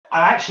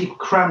I actually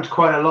crammed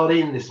quite a lot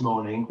in this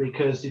morning,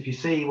 because if you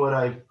see what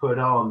I've put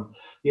on,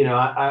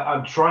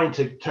 I'm trying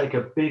to take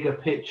a bigger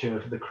picture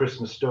of the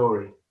Christmas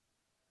story.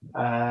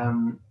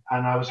 And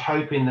I was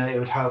hoping that it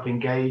would help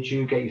engage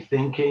you, get you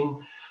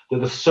thinking, that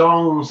the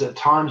songs at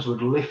times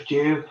would lift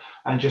you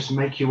and just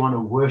make you want to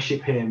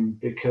worship him,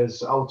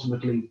 because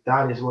ultimately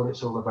that is what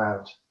it's all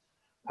about.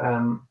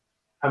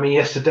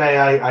 Yesterday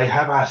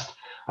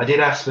I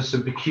did ask for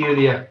some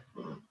peculiar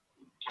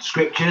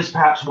scriptures,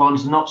 perhaps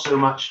ones not so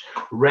much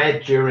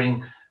read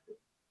during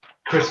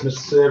Christmas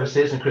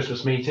services and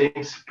Christmas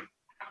meetings.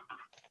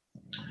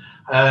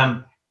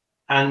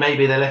 And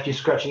maybe they left you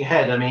scratching your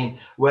head.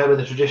 Where were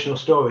the traditional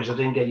stories? I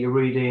didn't get you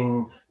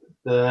reading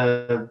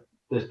the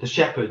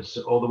shepherds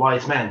or the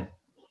wise men.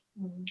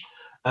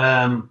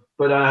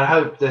 But I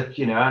hope that,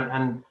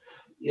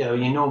 you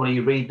normally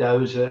read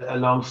those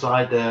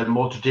alongside the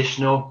more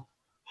traditional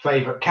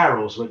favourite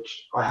carols,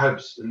 which I hope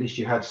at least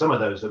you had some of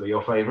those that were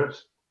your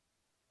favourites.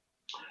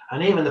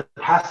 And even the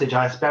passage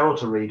I asked Beryl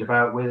to read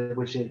about,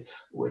 which we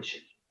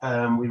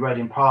read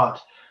in part,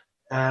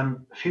 a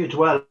few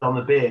dwell on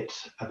the bit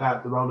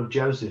about the role of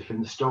Joseph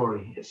in the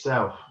story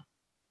itself.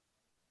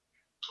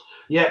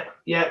 Yet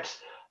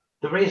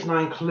the reason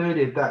I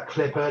included that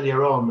clip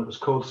earlier on that was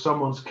called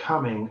Someone's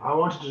Coming, I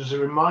wanted to just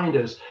remind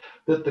us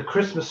that the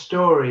Christmas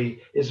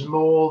story is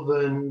more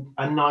than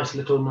a nice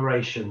little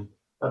narration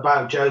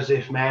about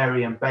Joseph,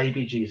 Mary, and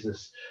baby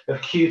Jesus,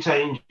 of cute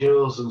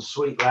angels and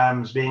sweet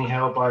lambs being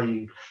held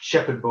by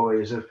shepherd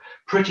boys, of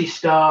pretty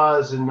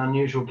stars and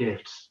unusual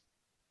gifts.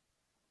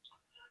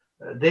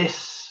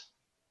 This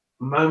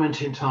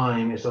moment in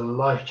time is a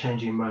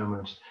life-changing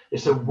moment.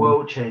 It's a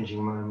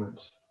world-changing moment.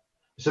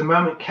 It's a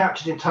moment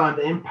captured in time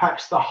that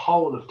impacts the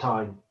whole of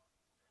time.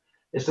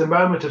 It's a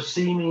moment of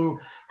seeming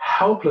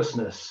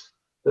helplessness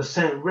that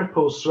sent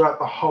ripples throughout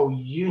the whole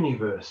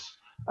universe,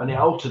 and it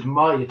altered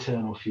my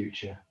eternal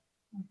future.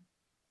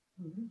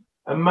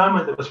 A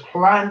moment that was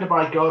planned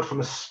by God from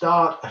a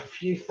start a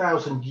few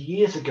thousand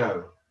years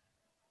ago,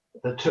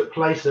 that took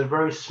place in a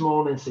very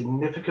small,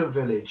 insignificant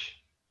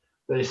village,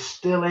 that is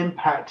still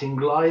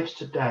impacting lives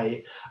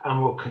today and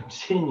will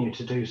continue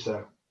to do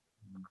so.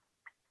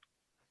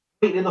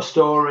 Sweet little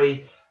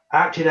story,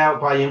 acted out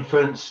by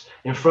infants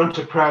in front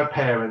of proud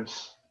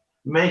parents,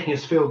 making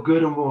us feel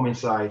good and warm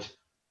inside.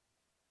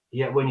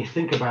 Yet when you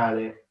think about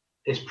it,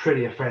 it's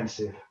pretty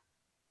offensive.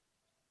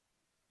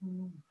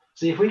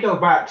 See, if we go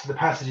back to the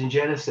passage in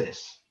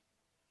Genesis,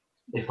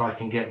 if I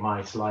can get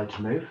my slide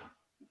to move.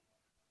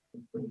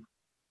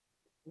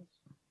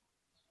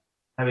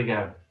 There we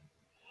go.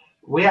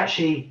 We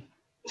actually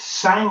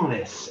sang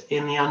this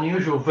in the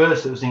unusual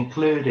verse that was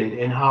included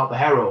in Hark the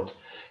Herald.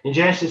 In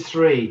Genesis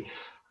 3,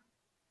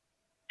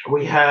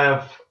 we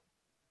read,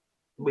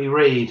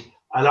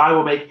 "And I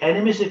will make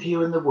enemies of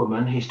you and the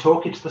woman," he's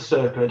talking to the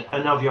serpent,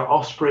 "and of your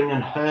offspring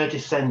and her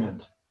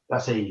descendant."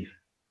 That's Eve,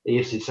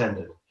 Eve's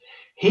descendant.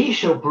 "He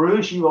shall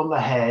bruise you on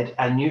the head,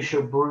 and you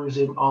shall bruise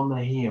him on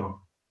the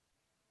heel."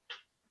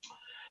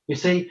 You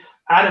see,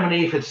 Adam and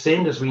Eve had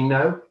sinned, as we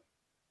know.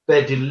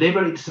 They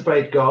deliberately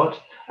disobeyed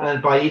God,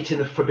 and by eating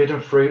the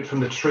forbidden fruit from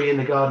the tree in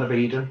the Garden of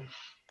Eden.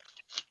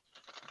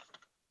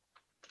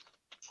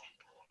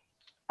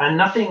 And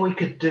nothing we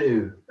could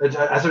do.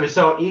 As a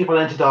result, evil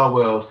entered our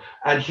world,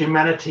 and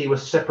humanity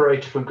was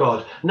separated from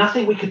God.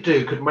 Nothing we could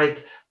do could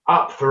make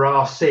up for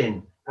our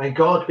sin. And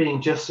God,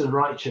 being just and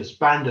righteous,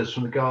 banned us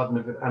from the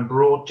garden and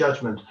brought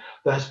judgment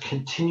that has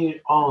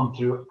continued on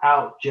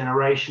throughout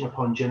generation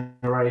upon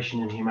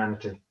generation in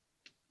humanity.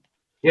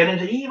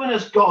 Yet even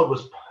as God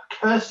was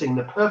cursing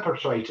the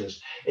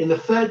perpetrators in the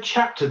 3rd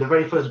chapter, the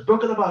very first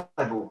book of the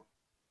Bible,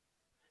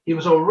 he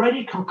was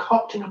already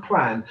concocting a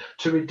plan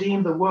to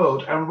redeem the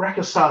world and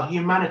reconcile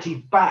humanity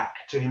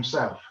back to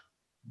himself.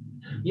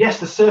 Yes,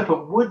 the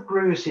serpent would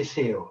bruise his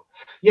heel.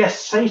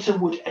 Yes,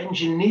 Satan would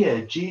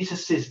engineer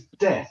Jesus's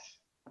death.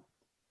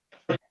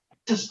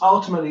 Jesus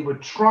ultimately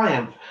would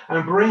triumph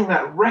and bring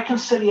that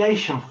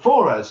reconciliation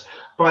for us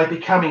by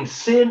becoming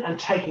sin and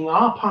taking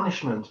our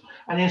punishment,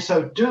 and in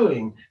so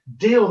doing,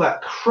 deal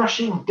that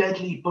crushing,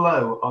 deadly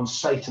blow on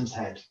Satan's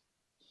head.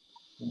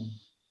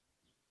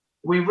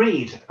 We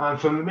read, I'm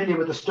familiar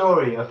with the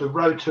story of the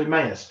road to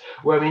Emmaus,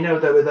 where we know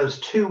there were those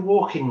two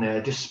walking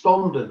there,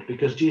 despondent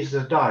because Jesus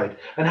had died,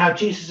 and how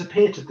Jesus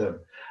appeared to them.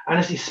 And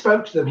as he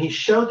spoke to them, he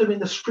showed them in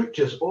the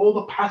scriptures all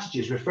the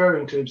passages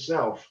referring to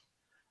himself.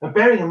 And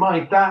bearing in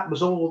mind that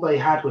was all they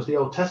had was the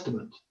Old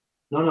Testament,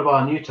 none of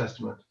our New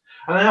Testament.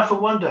 And I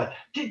often wonder,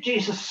 did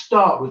Jesus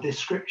start with this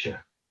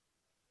scripture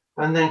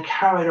and then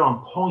carried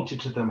on,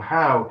 pointed to them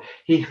how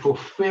he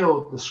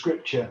fulfilled the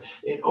scripture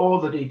in all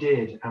that he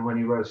did and when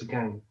he rose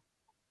again?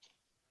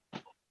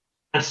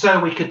 And so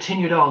we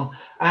continued on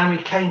and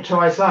we came to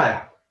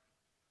Isaiah,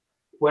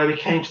 where we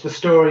came to the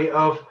story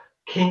of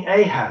King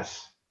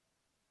Ahaz.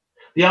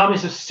 The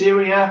armies of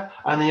Syria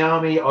and the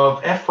army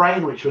of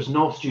Ephraim, which was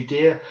North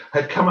Judea,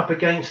 had come up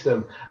against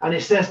them. And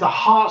it says the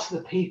hearts of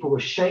the people were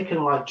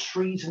shaken like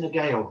trees in a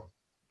gale.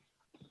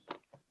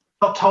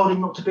 God told him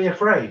not to be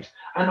afraid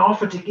and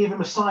offered to give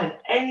him a sign,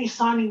 any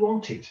sign he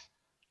wanted,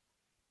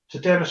 to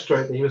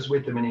demonstrate that he was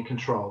with them and in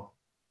control.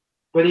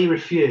 But he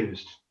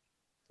refused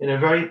in a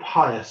very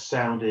pious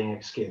sounding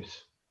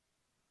excuse.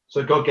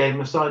 So God gave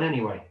him a sign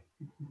anyway.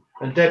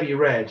 And Debbie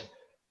read,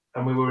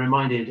 and we were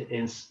reminded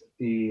in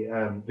the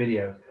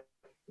video,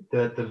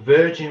 that the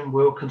virgin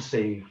will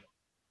conceive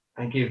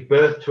and give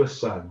birth to a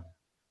son,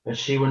 and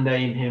she will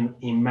name him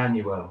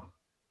Emmanuel.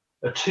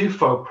 A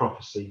twofold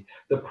prophecy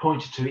that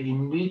pointed to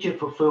immediate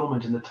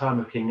fulfillment in the time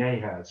of King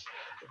Ahaz,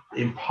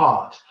 in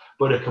part,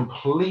 but a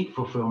complete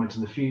fulfillment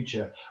in the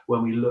future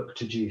when we look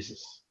to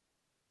Jesus.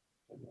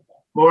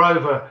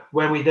 Moreover,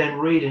 when we then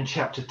read in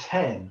chapter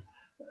 10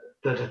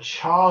 that a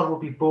child will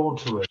be born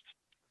to us,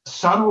 a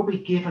son will be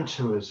given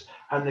to us,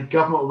 and the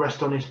government will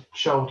rest on his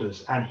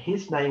shoulders, and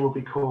his name will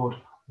be called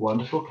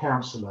Wonderful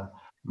Counselor,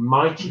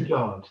 Mighty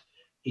God,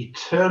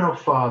 Eternal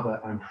Father,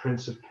 and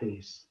Prince of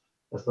Peace,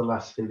 as the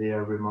last video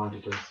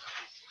reminded us.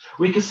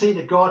 We can see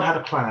that God had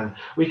a plan.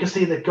 We can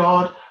see that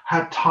God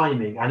had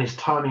timing, and his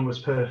timing was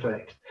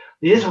perfect.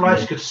 The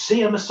Israelites could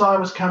see a Messiah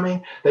was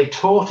coming. They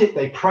taught it.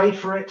 They prayed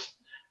for it.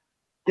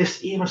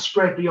 This even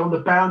spread beyond the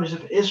boundaries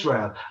of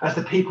Israel as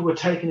the people were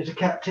taken into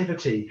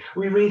captivity.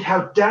 We read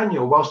how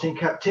Daniel, whilst in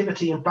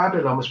captivity in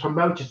Babylon, was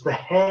promoted to the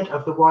head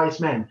of the wise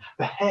men,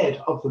 the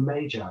head of the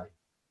Magi.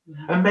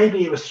 And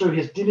maybe it was through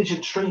his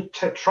diligent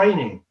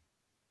training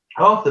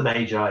of the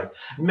Magi,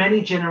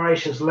 many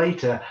generations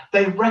later,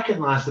 they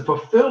recognized the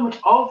fulfillment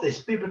of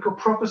this biblical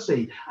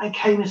prophecy and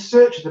came in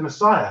search of the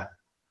Messiah,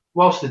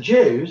 whilst the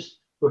Jews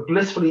were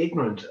blissfully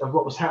ignorant of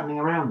what was happening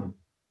around them.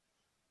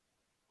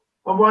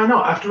 And why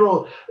not? After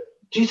all,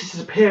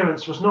 Jesus'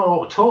 appearance was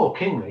not at all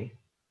kingly.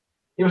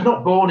 He was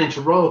not born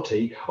into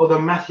royalty, although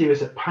Matthew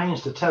is at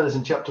pains to tell us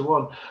in chapter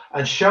 1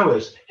 and show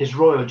us his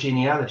royal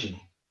genealogy.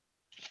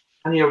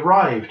 And he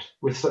arrived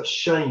with such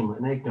shame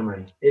and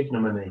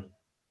ignominy.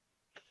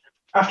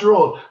 After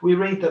all, we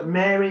read that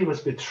Mary was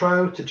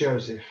betrothed to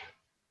Joseph.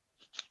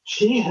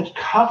 She had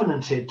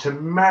covenanted to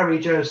marry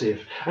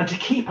Joseph and to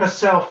keep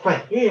herself for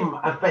him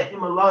and for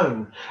him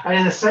alone. And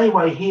in the same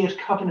way, he had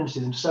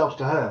covenanted himself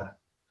to her.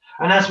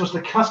 And as was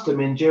the custom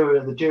in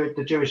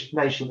the Jewish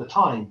nation at the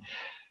time,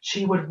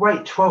 she would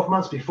wait 12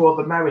 months before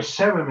the marriage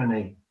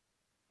ceremony,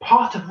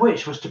 part of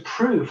which was to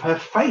prove her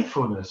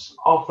faithfulness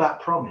of that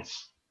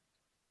promise,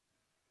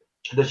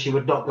 that she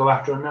would not go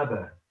after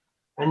another.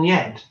 And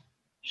yet,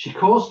 she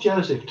calls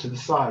Joseph to the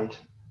side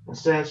and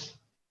says,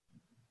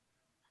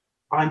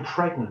 I'm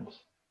pregnant.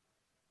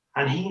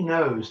 And he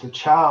knows the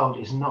child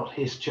is not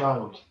his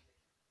child.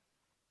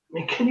 I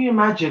mean, can you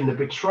imagine the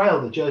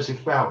betrayal that Joseph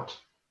felt?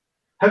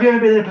 Have you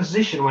ever been in a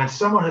position when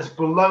someone has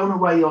blown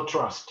away your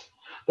trust?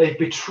 They've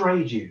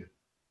betrayed you.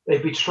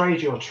 They've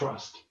betrayed your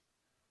trust.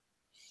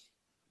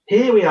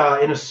 Here we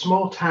are in a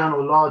small town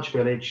or large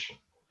village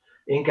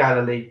in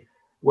Galilee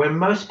where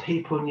most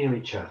people knew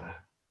each other,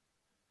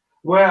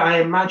 where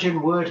I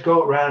imagine word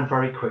got round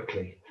very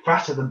quickly,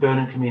 faster than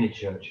Burnham Community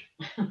Church.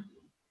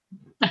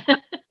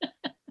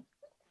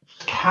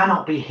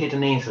 Cannot be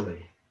hidden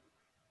easily.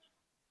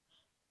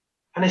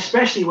 And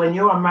especially when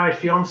your unmarried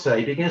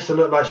fiancée begins to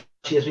look like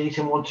she has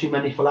eaten one too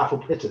many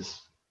falafel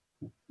pitters,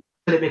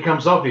 it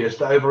becomes obvious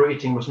that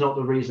overeating was not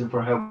the reason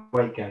for her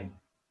weight gain.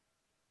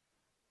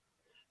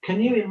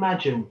 Can you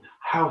imagine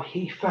how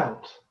he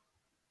felt?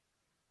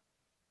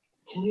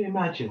 Can you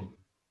imagine?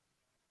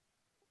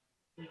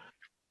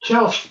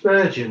 Charles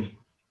Spurgeon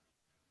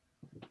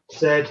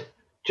said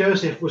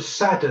Joseph was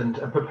saddened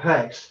and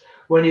perplexed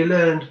when he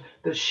learned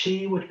that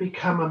she would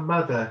become a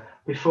mother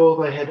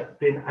before they had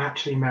been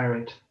actually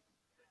married.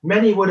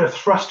 Many would have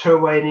thrust her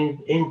away in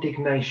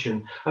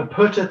indignation and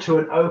put her to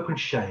an open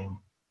shame.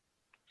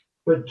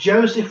 But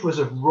Joseph was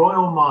of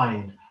royal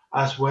mind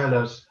as well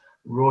as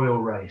royal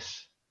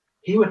race.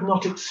 He would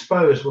not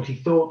expose what he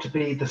thought to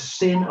be the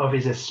sin of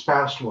his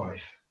espoused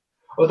wife.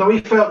 Although he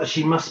felt that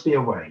she must be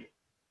away,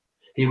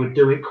 he would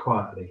do it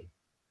quietly.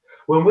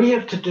 When we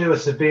have to do a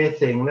severe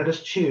thing, let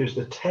us choose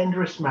the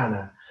tenderest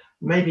manner.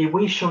 Maybe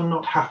we shall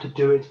not have to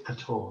do it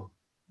at all.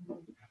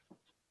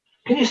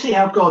 Can you see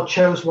how God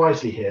chose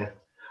wisely here?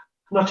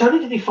 Not only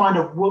did he find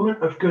a woman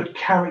of good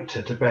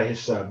character to bear his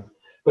son,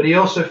 but he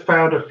also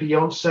found a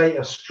fiancée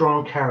of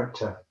strong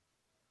character,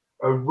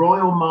 a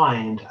royal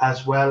mind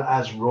as well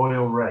as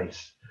royal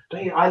race.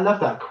 Don't you? I love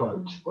that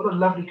quote. What a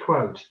lovely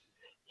quote.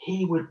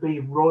 He would be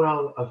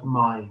royal of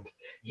mind.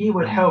 He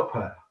would help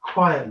her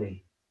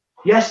quietly.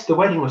 Yes, the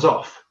wedding was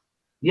off.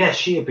 Yes,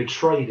 she had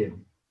betrayed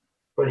him,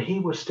 but he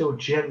would still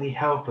gently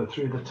help her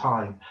through the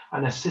time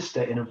and assist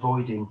her in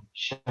avoiding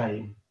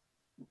shame.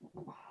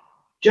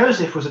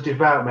 Joseph was a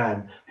devout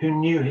man who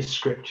knew his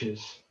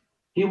scriptures.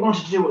 He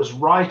wanted to do what was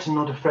right and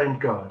not offend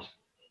God.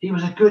 He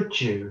was a good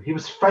Jew. He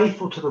was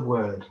faithful to the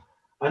word,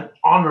 an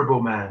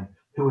honourable man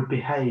who would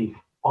behave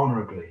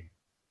honourably.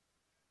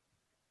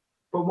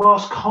 But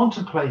whilst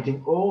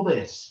contemplating all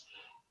this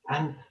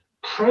and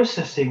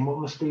processing what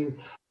must be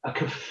a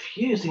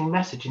confusing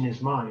message in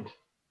his mind,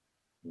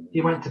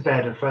 he went to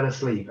bed and fell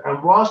asleep.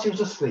 And whilst he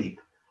was asleep,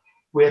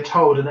 we are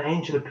told an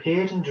angel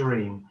appeared in a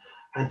dream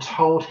and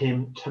told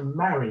him to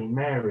marry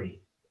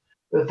Mary,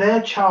 that their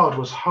child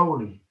was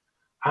holy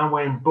and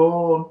when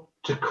born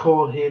to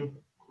call him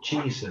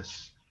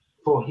Jesus,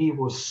 for he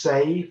will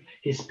save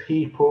his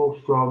people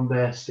from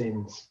their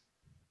sins.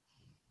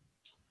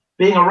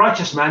 Being a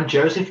righteous man,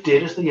 Joseph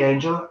did as the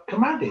angel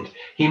commanded.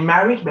 He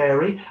married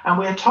Mary, and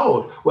we are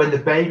told when the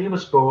baby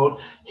was born,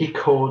 he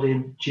called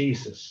him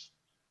Jesus.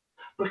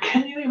 But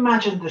can you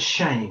imagine the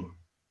shame,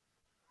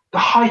 the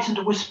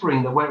heightened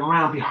whispering that went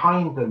round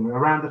behind them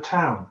around the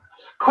town?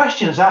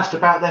 Questions asked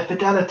about their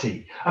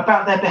fidelity,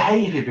 about their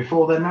behavior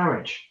before their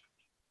marriage.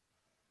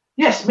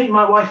 Yes, meet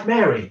my wife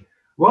Mary.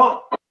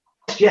 What?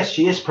 Yes,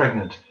 she is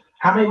pregnant.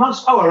 How many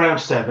months? Oh, around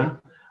 7.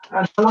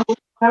 And how long was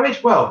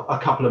marriage? Well, a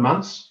couple of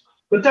months.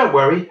 But don't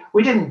worry,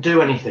 we didn't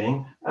do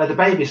anything. The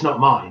baby's not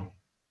mine.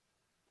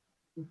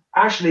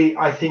 Actually,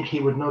 I think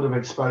he would not have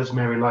exposed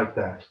Mary like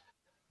that.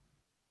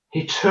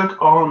 He took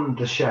on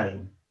the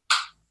shame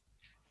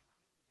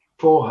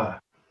for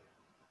her,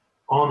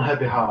 on her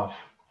behalf.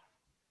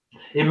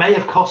 It may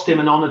have cost him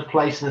an honoured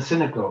place in the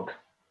synagogue,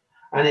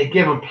 and he'd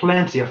given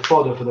plenty of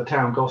fodder for the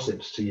town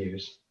gossips to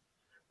use.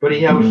 But he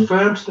held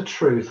firm to the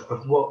truth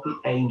of what the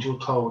angel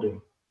told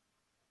him.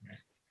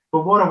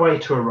 But what a way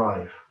to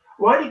arrive.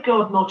 Why did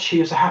God not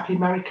choose a happy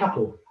married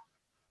couple?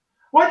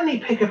 Why didn't he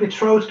pick a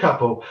betrothed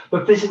couple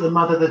but visit the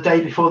mother the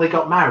day before they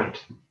got married?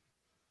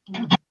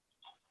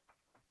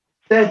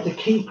 Instead, the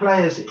key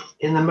players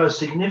in the most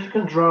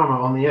significant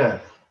drama on the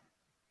earth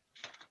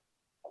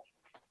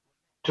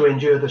to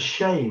endure the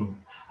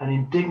shame and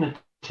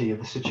indignity of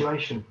the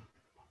situation.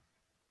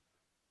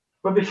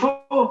 But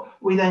before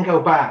we then go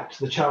back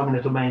to the charming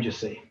little manger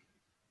scene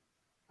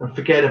and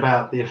forget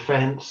about the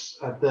offence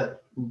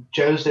that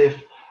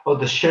Joseph, or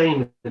the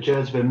shame that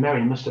Joseph and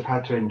Mary must have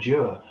had to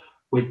endure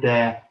with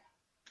their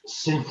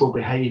sinful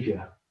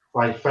behaviour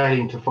by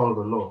failing to follow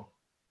the law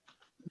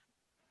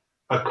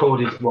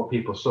according to what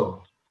people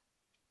saw.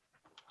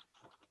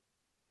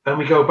 And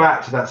we go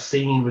back to that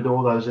scene with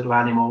all those little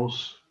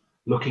animals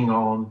looking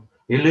on,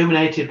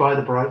 illuminated by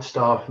the bright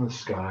star from the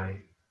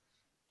sky.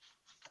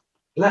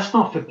 Let's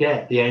not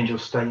forget the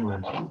angel's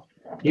statement.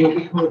 He will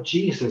be called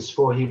Jesus,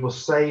 for he will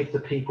save the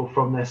people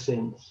from their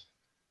sins.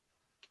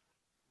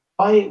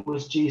 Why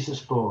was Jesus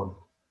born?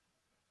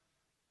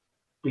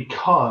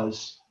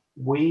 Because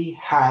we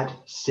had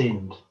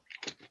sinned.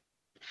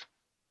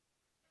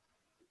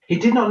 He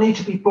did not need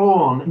to be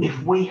born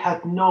if we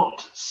had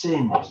not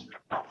sinned.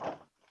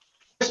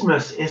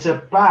 Christmas is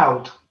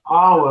about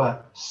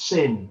our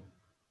sin.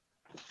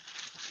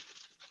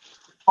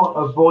 Not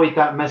avoid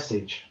that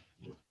message.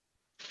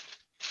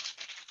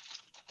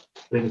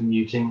 Bit of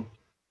muting.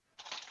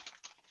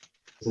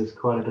 There's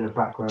quite a bit of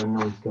background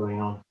noise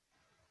going on.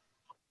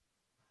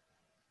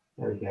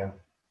 There we go.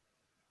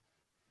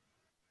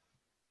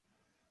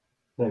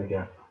 There we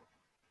go.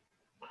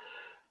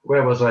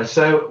 Where was I?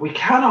 So we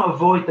cannot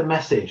avoid the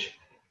message.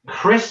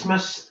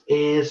 Christmas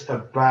is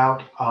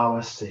about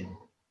our sin.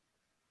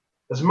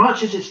 As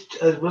much as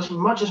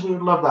we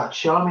would love that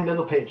charming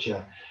little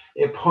picture,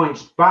 it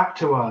points back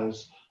to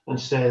us and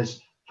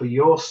says, for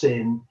your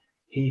sin,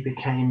 he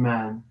became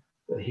man,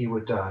 that he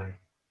would die.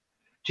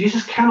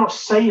 Jesus cannot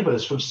save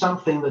us from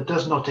something that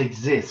does not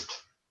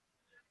exist.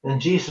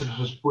 And Jesus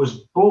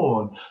was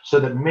born so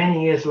that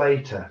many years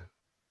later,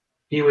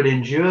 he would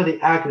endure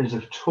the agonies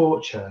of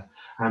torture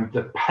and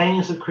the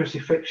pains of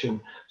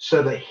crucifixion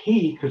so that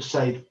he could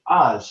save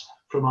us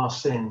from our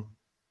sin.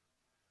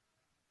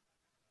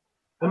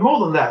 And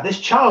more than that, this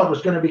child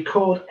was going to be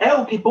called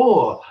El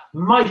Gibor,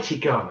 Mighty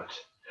God,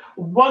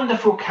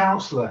 Wonderful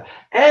Counselor,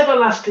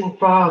 Everlasting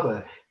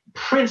Father,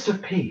 Prince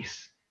of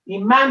Peace,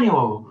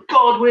 Emmanuel,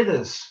 God with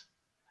us.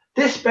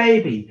 This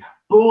baby,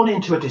 born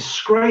into a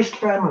disgraced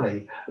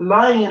family,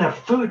 lying in a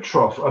food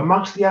trough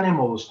amongst the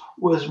animals,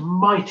 was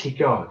Mighty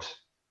God.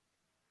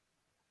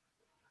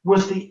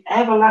 Was the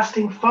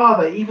everlasting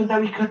Father, even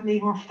though he couldn't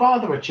even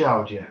father a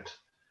child yet.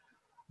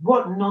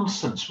 What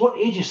nonsense, what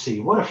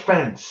idiocy, what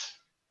offence.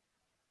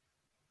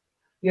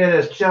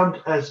 Yeah,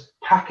 as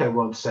Packer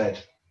once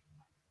said,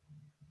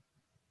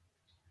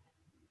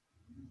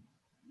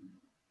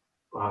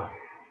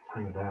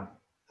 hang about.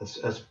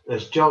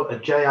 As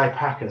J.I.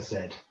 Packer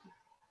said,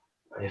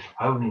 if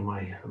only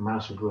my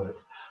mouse would work,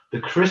 the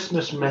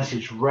Christmas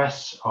message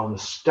rests on the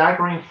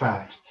staggering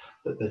fact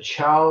that the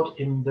child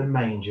in the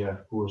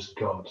manger was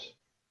God.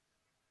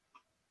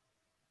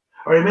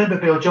 I remember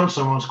Bill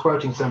Johnson once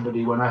quoting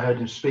somebody when I heard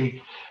him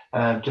speak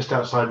just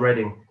outside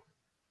Reading.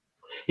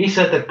 He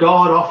said that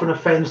God often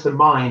offends the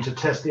mind to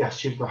test the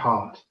attitude of the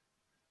heart.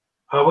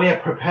 Are we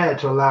prepared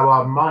to allow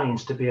our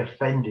minds to be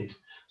offended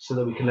so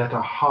that we can let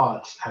our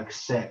hearts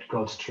accept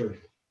God's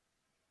truth?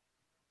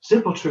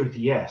 Simple truth,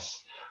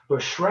 yes,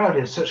 but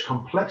shrouded in such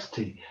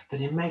complexity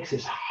that it makes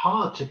it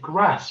hard to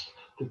grasp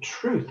the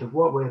truth of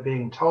what we're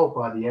being told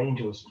by the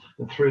angels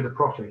and through the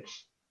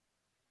prophets.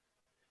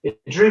 It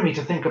drew me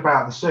to think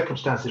about the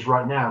circumstances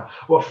right now,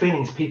 what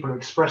feelings people are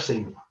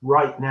expressing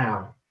right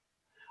now.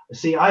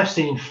 See, I've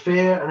seen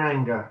fear and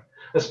anger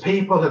as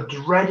people have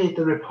dreaded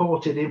the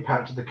reported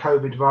impact of the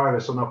COVID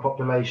virus on our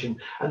population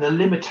and the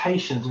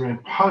limitations that are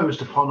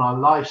imposed upon our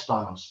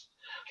lifestyles.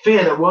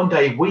 Fear that one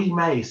day we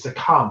may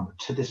succumb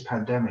to this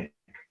pandemic.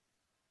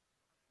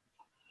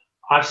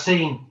 I've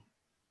seen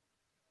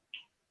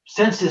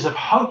senses of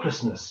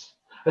hopelessness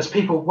as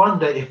people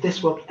wonder if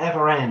this will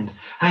ever end,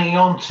 hanging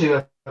on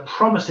to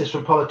promises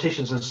from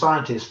politicians and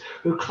scientists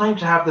who claim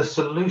to have the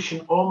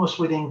solution almost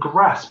within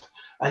grasp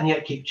and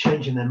yet keep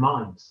changing their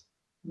minds.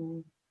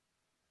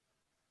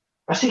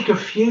 I see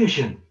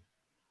confusion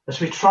as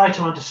we try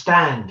to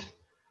understand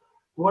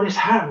what is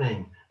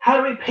happening. How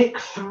do we pick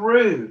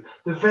through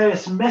the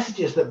various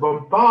messages that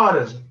bombard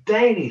us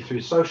daily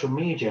through social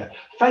media,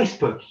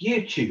 Facebook,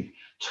 YouTube,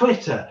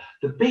 Twitter,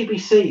 the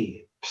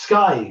BBC,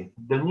 Sky,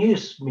 the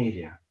news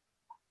media?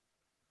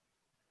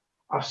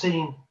 I've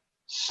seen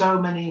so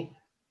many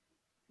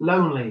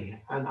lonely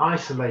and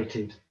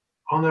isolated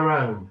on their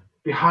own,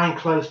 behind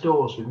closed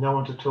doors with no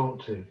one to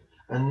talk to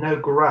and no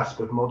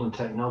grasp of modern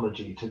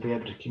technology to be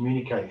able to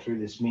communicate through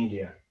this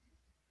media.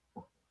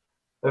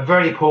 A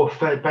very poor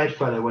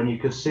bedfellow when you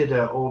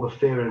consider all the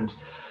fear and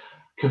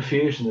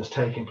confusion that's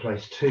taking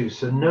place too.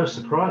 So no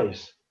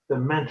surprise that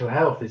mental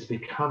health is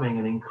becoming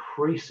an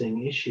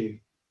increasing issue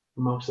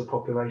amongst the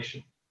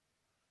population.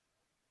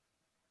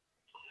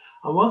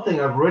 And one thing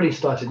I've really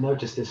started to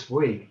notice this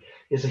week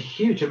is a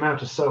huge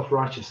amount of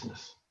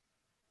self-righteousness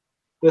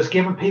that's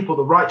given people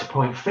the right to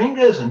point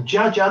fingers and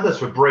judge others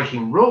for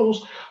breaking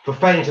rules, for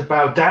failing to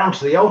bow down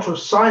to the altar of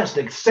science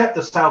and accept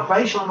the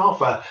salvation on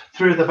offer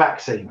through the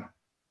vaccine,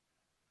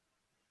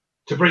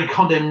 to bring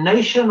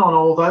condemnation on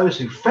all those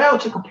who fail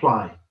to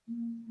comply,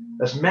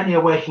 as many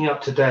are waking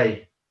up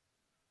today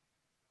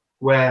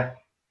where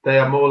they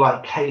are more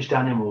like caged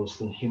animals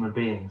than human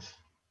beings.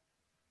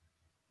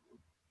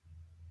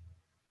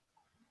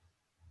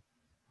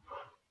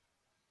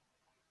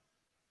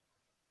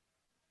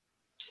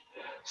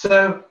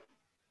 So,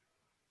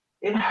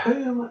 in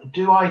whom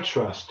do I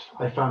trust?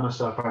 I found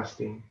myself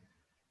asking.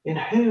 In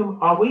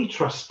whom are we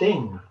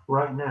trusting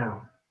right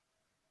now?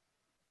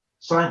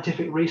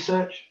 Scientific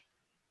research?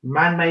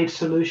 Man-made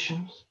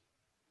solutions?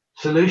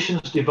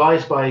 Solutions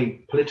devised by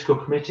political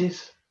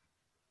committees?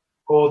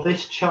 Or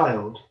this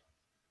child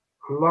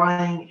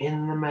lying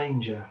in the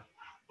manger,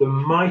 the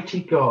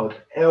mighty God,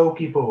 El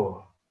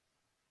Gibor?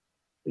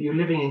 Are you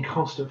living in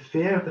constant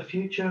fear of the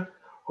future?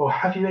 Or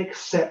have you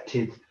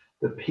accepted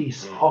the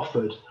peace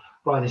offered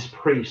by this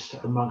prince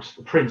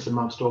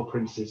amongst all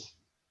princes?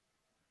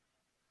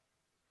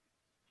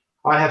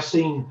 I have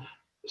seen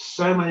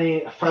so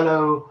many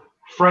fellow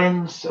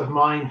friends of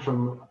mine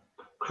from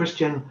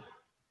Christian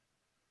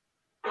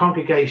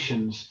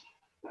congregations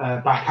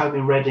back home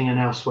in Reading and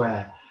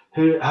elsewhere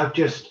who have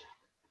just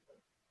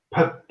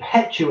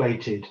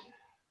perpetuated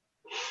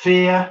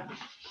fear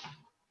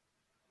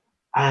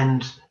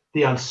and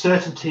the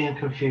uncertainty and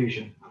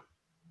confusion.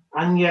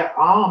 And yet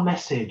our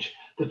message,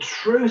 the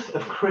truth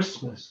of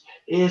Christmas,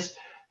 is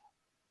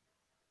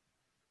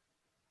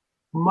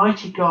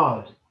mighty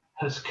God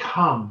has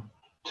come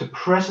to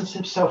presence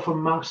himself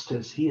amongst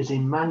us. He is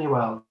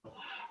Emmanuel,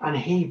 and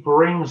he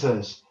brings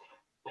us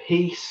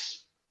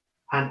peace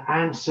and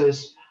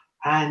answers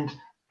and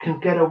can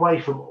get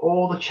away from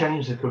all the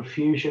chains of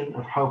confusion,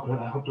 of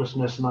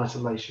hopelessness and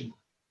isolation.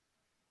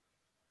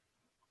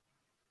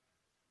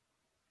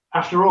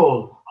 After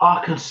all,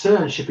 our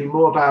concern should be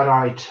more about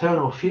our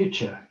eternal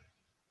future,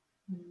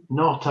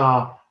 not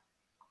our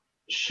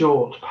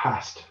short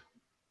past.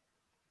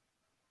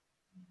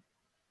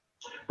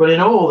 But in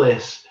all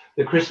this,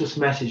 the Christmas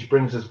message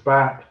brings us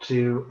back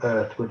to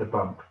earth with a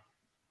bump.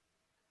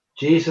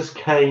 Jesus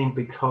came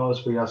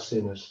because we are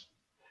sinners,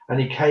 and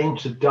he came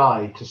to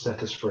die to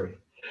set us free.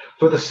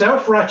 For the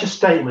self-righteous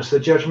statements, the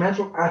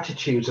judgmental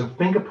attitudes and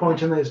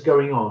finger-pointing that is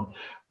going on,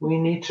 we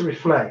need to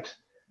reflect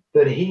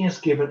that he has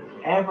given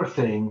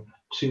everything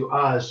to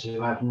us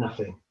who have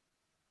nothing.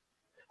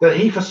 That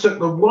he forsook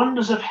the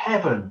wonders of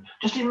heaven.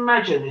 Just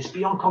imagine, it's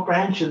beyond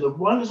comprehension, the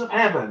wonders of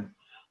heaven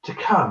to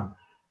come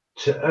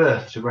to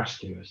earth to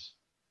rescue us.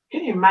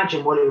 Can you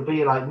imagine what it would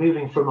be like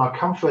moving from our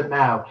comfort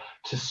now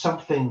to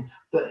something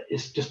that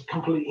is just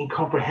completely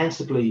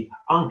incomprehensibly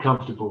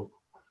uncomfortable?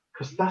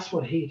 Because that's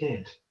what he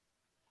did.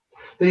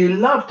 That he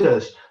loved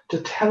us to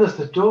tell us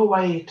the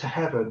doorway to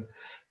heaven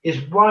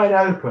is wide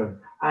open,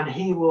 and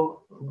he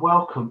will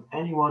welcome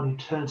anyone who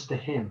turns to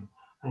him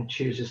and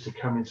chooses to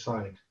come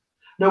inside.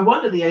 No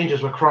wonder the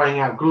angels were crying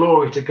out,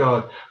 glory to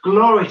God,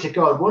 glory to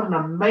God. What an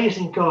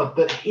amazing God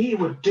that he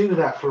would do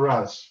that for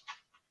us.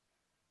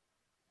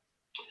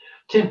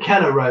 Tim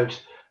Keller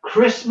wrote,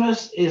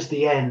 Christmas is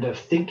the end of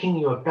thinking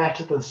you are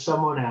better than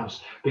someone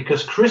else,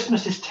 because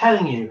Christmas is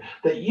telling you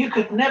that you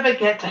could never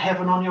get to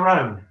heaven on your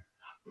own.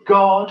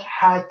 God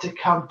had to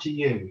come to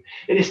you.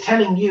 It is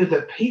telling you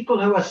that people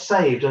who are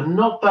saved are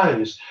not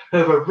those who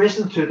have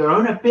arisen through their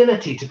own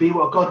ability to be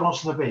what God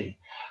wants them to be.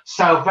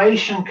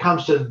 Salvation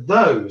comes to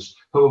those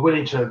who are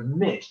willing to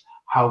admit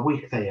how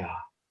weak they are.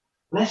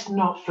 Let's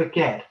not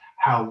forget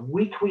how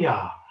weak we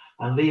are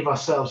and leave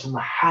ourselves in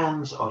the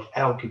hands of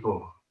El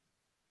Gibor.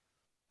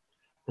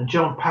 And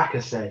John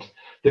Packer said,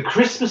 the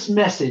Christmas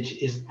message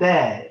is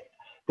there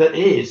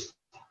is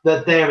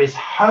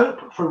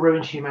hope for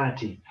ruined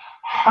humanity,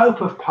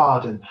 hope of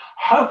pardon,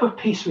 hope of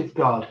peace with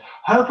God,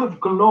 hope of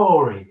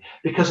glory,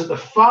 because at the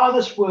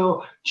Father's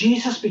will,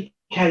 Jesus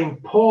became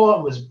poor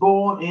and was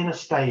born in a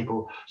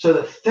stable, so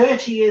that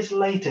 30 years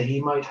later he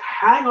might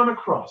hang on a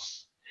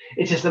cross.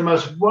 It is the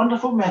most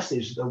wonderful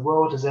message that the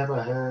world has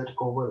ever heard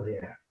or will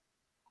hear.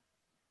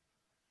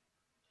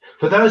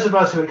 For those of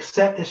us who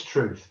accept this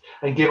truth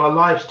and give our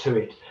lives to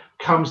it,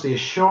 comes the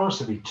assurance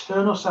of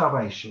eternal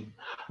salvation,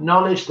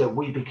 knowledge that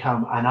we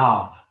become and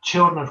are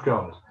children of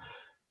God.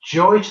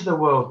 Joy to the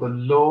world, the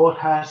Lord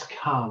has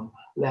come.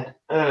 Let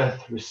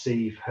earth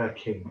receive her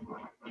King.